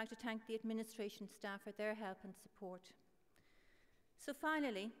I'd also like to thank the administration staff for their help and support. So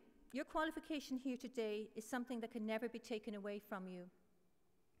finally, your qualification here today is something that can never be taken away from you.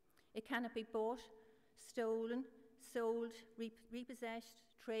 It cannot be bought, stolen, sold, repossessed,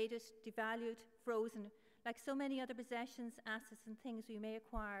 traded, devalued, frozen, like so many other possessions, assets and things you may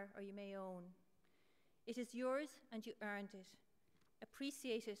acquire or you may own. It is yours and you earned it.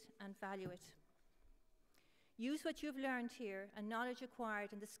 Appreciate it and value it. Use what you've learned here and knowledge acquired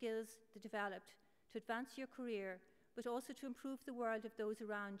and the skills that developed to advance your career, but also to improve the world of those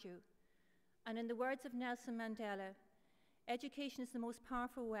around you. And in the words of Nelson Mandela, education is the most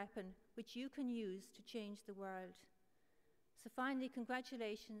powerful weapon which you can use to change the world. So finally,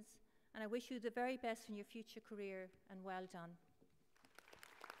 congratulations, and I wish you the very best in your future career, and well done.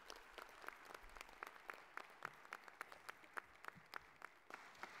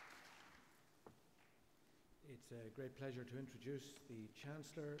 It's a great pleasure to introduce the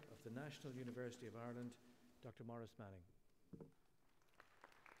Chancellor of the National University of Ireland, Dr. Maurice Manning.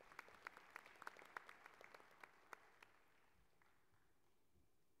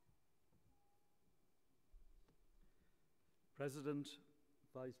 President,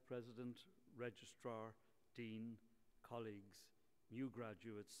 Vice President, Registrar, Dean, colleagues, new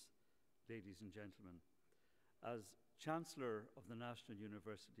graduates, ladies and gentlemen. As Chancellor of the National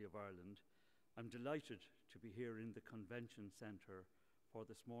University of Ireland, I'm delighted to be here in the Convention Centre for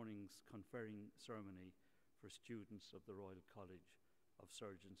this morning's conferring ceremony for students of the Royal College of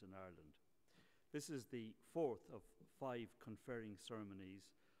Surgeons in Ireland. This is the fourth of 5 conferring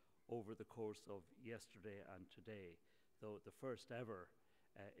ceremonies over the course of yesterday and today, though the first ever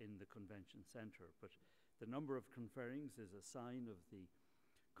in the Convention Centre. But the number of conferrings is a sign of the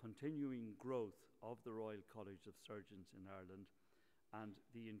continuing growth of the Royal College of Surgeons in Ireland and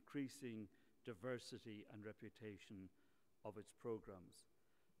the increasing diversity and reputation of its programmes.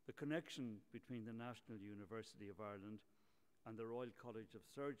 The connection between the National University of Ireland and the Royal College of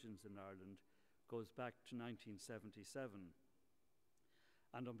Surgeons in Ireland goes back to 1977.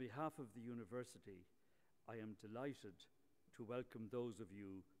 And on behalf of the university, I am delighted to welcome those of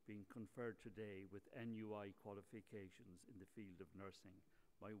you being conferred today with NUI qualifications in the field of nursing.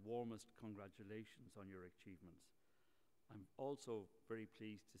 My warmest congratulations on your achievements. I'm also very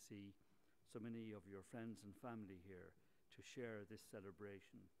pleased to see so many of your friends and family here to share this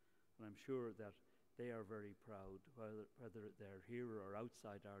celebration. And I'm sure that they are very proud, whether they're here or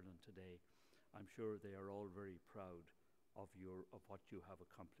outside Ireland today. I'm sure they are all very proud of what you have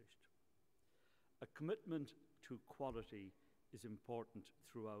accomplished. A commitment to quality is important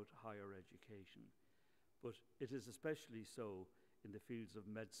throughout higher education, but it is especially so in the fields of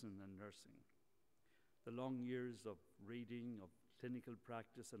medicine and nursing. The long years of reading, of clinical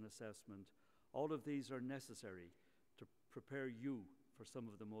practice and assessment, all of these are necessary to prepare you for some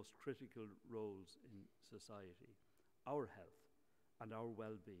of the most critical roles in society. Our health and our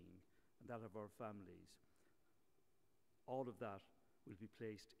well-being and that of our families, all of that will be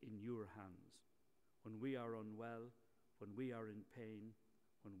placed in your hands. When we are unwell, when we are in pain,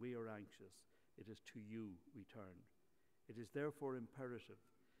 when we are anxious, it is to you we turn. It is therefore imperative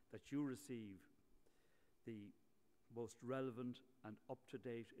that you receive the most relevant and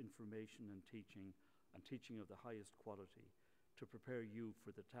up-to-date information and teaching of the highest quality to prepare you for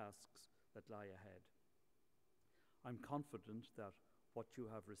the tasks that lie ahead. I'm confident that what you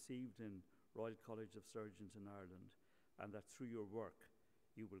have received in Royal College of Surgeons in Ireland, and that through your work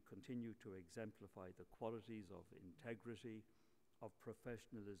you will continue to exemplify the qualities of integrity, of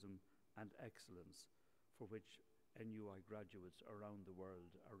professionalism and excellence for which NUI graduates around the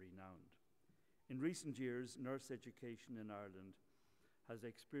world are renowned. In recent years, nurse education in Ireland has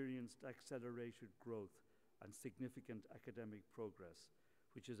experienced accelerated growth and significant academic progress,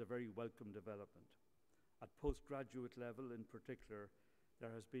 which is a very welcome development. At postgraduate level in particular,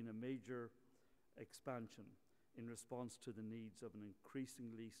 there has been a major expansion in response to the needs of an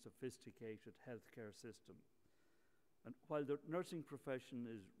increasingly sophisticated healthcare system. And while the nursing profession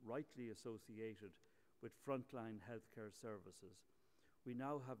is rightly associated with frontline healthcare services, we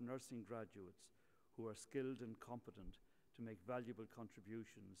now have nursing graduates who are skilled and competent to make valuable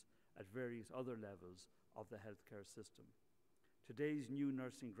contributions at various other levels of the healthcare system. Today, you,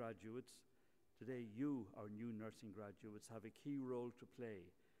 our new nursing graduates, have a key role to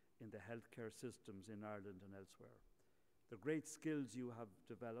play in the healthcare systems in Ireland and elsewhere. The great skills you have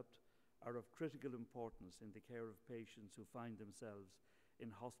developed are of critical importance in the care of patients who find themselves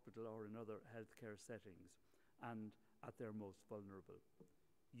in hospital or in other healthcare settings and at their most vulnerable.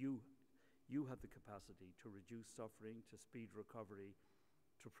 You have the capacity to reduce suffering, to speed recovery,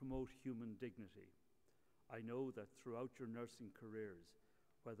 to promote human dignity. I know that throughout your nursing careers,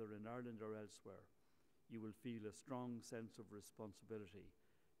 whether in Ireland or elsewhere, you will feel a strong sense of responsibility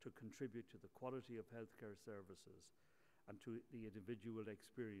to contribute to the quality of healthcare services and to the individual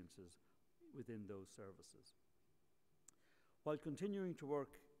experiences within those services. While continuing to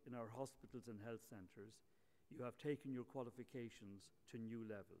work in our hospitals and health centres, you have taken your qualifications to new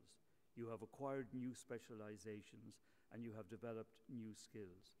levels. You have acquired new specializations and you have developed new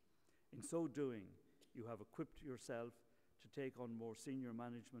skills. In so doing, you have equipped yourself to take on more senior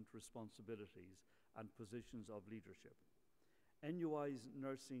management responsibilities and positions of leadership. NUI's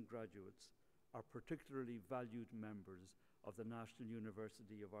nursing graduates are particularly valued members of the National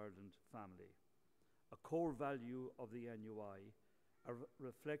University of Ireland family. A core value of the NUI, a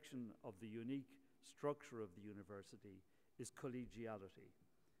reflection of the unique structure of the university, is collegiality.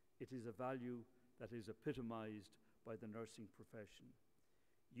 It is a value that is epitomized by the nursing profession.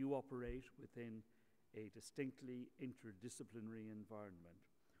 You operate within a distinctly interdisciplinary environment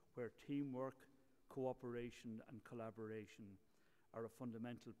where teamwork, cooperation and collaboration are a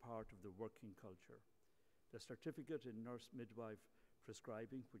fundamental part of the working culture. The certificate in nurse midwife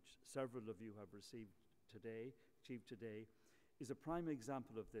prescribing, which several of you have achieved today, is a prime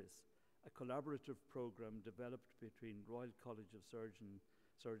example of this, a collaborative program developed between Royal College of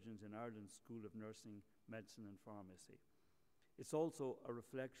Surgeons in Ireland's School of Nursing, Medicine and Pharmacy. It's also a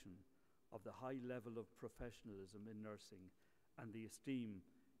reflection of the high level of professionalism in nursing and the esteem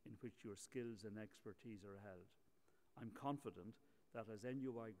in which your skills and expertise are held. I'm confident that as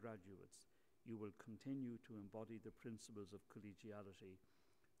NUI graduates, you will continue to embody the principles of collegiality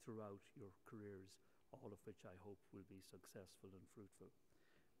throughout your careers, all of which I hope will be successful and fruitful.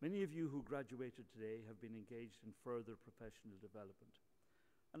 Many of you who graduated today have been engaged in further professional development.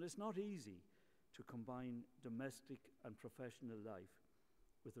 And it's not easy to combine domestic and professional life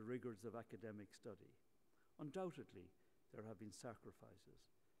with the rigours of academic study. Undoubtedly, there have been sacrifices,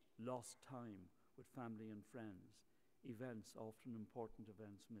 lost time with family and friends, events, often important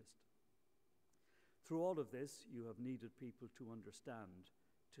events, missed. Through all of this, you have needed people to understand,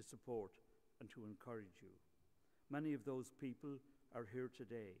 to support, and to encourage you. Many of those people are here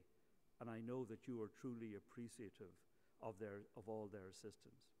today, and I know that you are truly appreciative of all their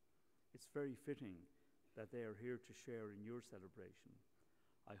assistance. It's very fitting that they are here to share in your celebration.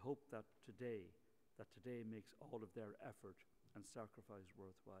 I hope that today makes all of their effort and sacrifice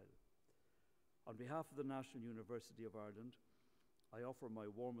worthwhile. On behalf of the National University of Ireland, I offer my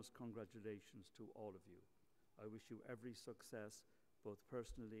warmest congratulations to all of you. I wish you every success, both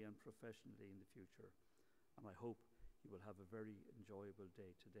personally and professionally in the future, and I hope you will have a very enjoyable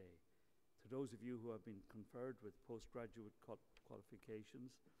day today. To those of you who have been conferred with postgraduate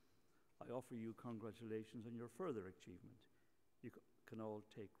qualifications, I offer you congratulations on your further achievement. You can all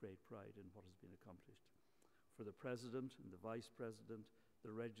take great pride in what has been accomplished. For the President and the Vice President,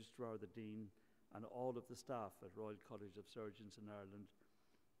 the Registrar, the Dean, and all of the staff at Royal College of Surgeons in Ireland,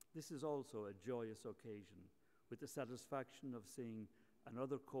 this is also a joyous occasion, with the satisfaction of seeing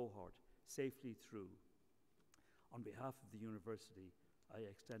another cohort safely through. On behalf of the University, I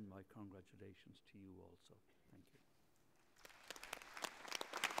extend my congratulations to you also. Thank you.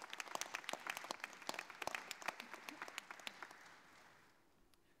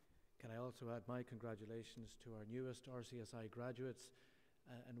 Can I also add my congratulations to our newest RCSI graduates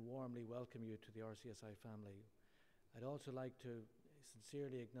and warmly welcome you to the RCSI family. I'd also like to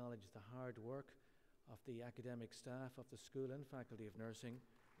sincerely acknowledge the hard work of the academic staff of the School and Faculty of Nursing,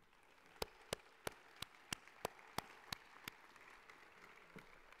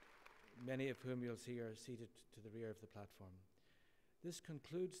 many of whom you'll see are seated to the rear of the platform. This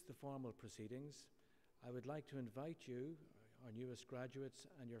concludes the formal proceedings. I would like to invite you, our newest graduates,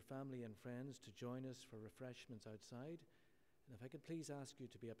 and your family and friends to join us for refreshments outside. And if I could please ask you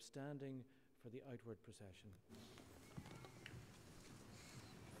to be upstanding for the outward procession.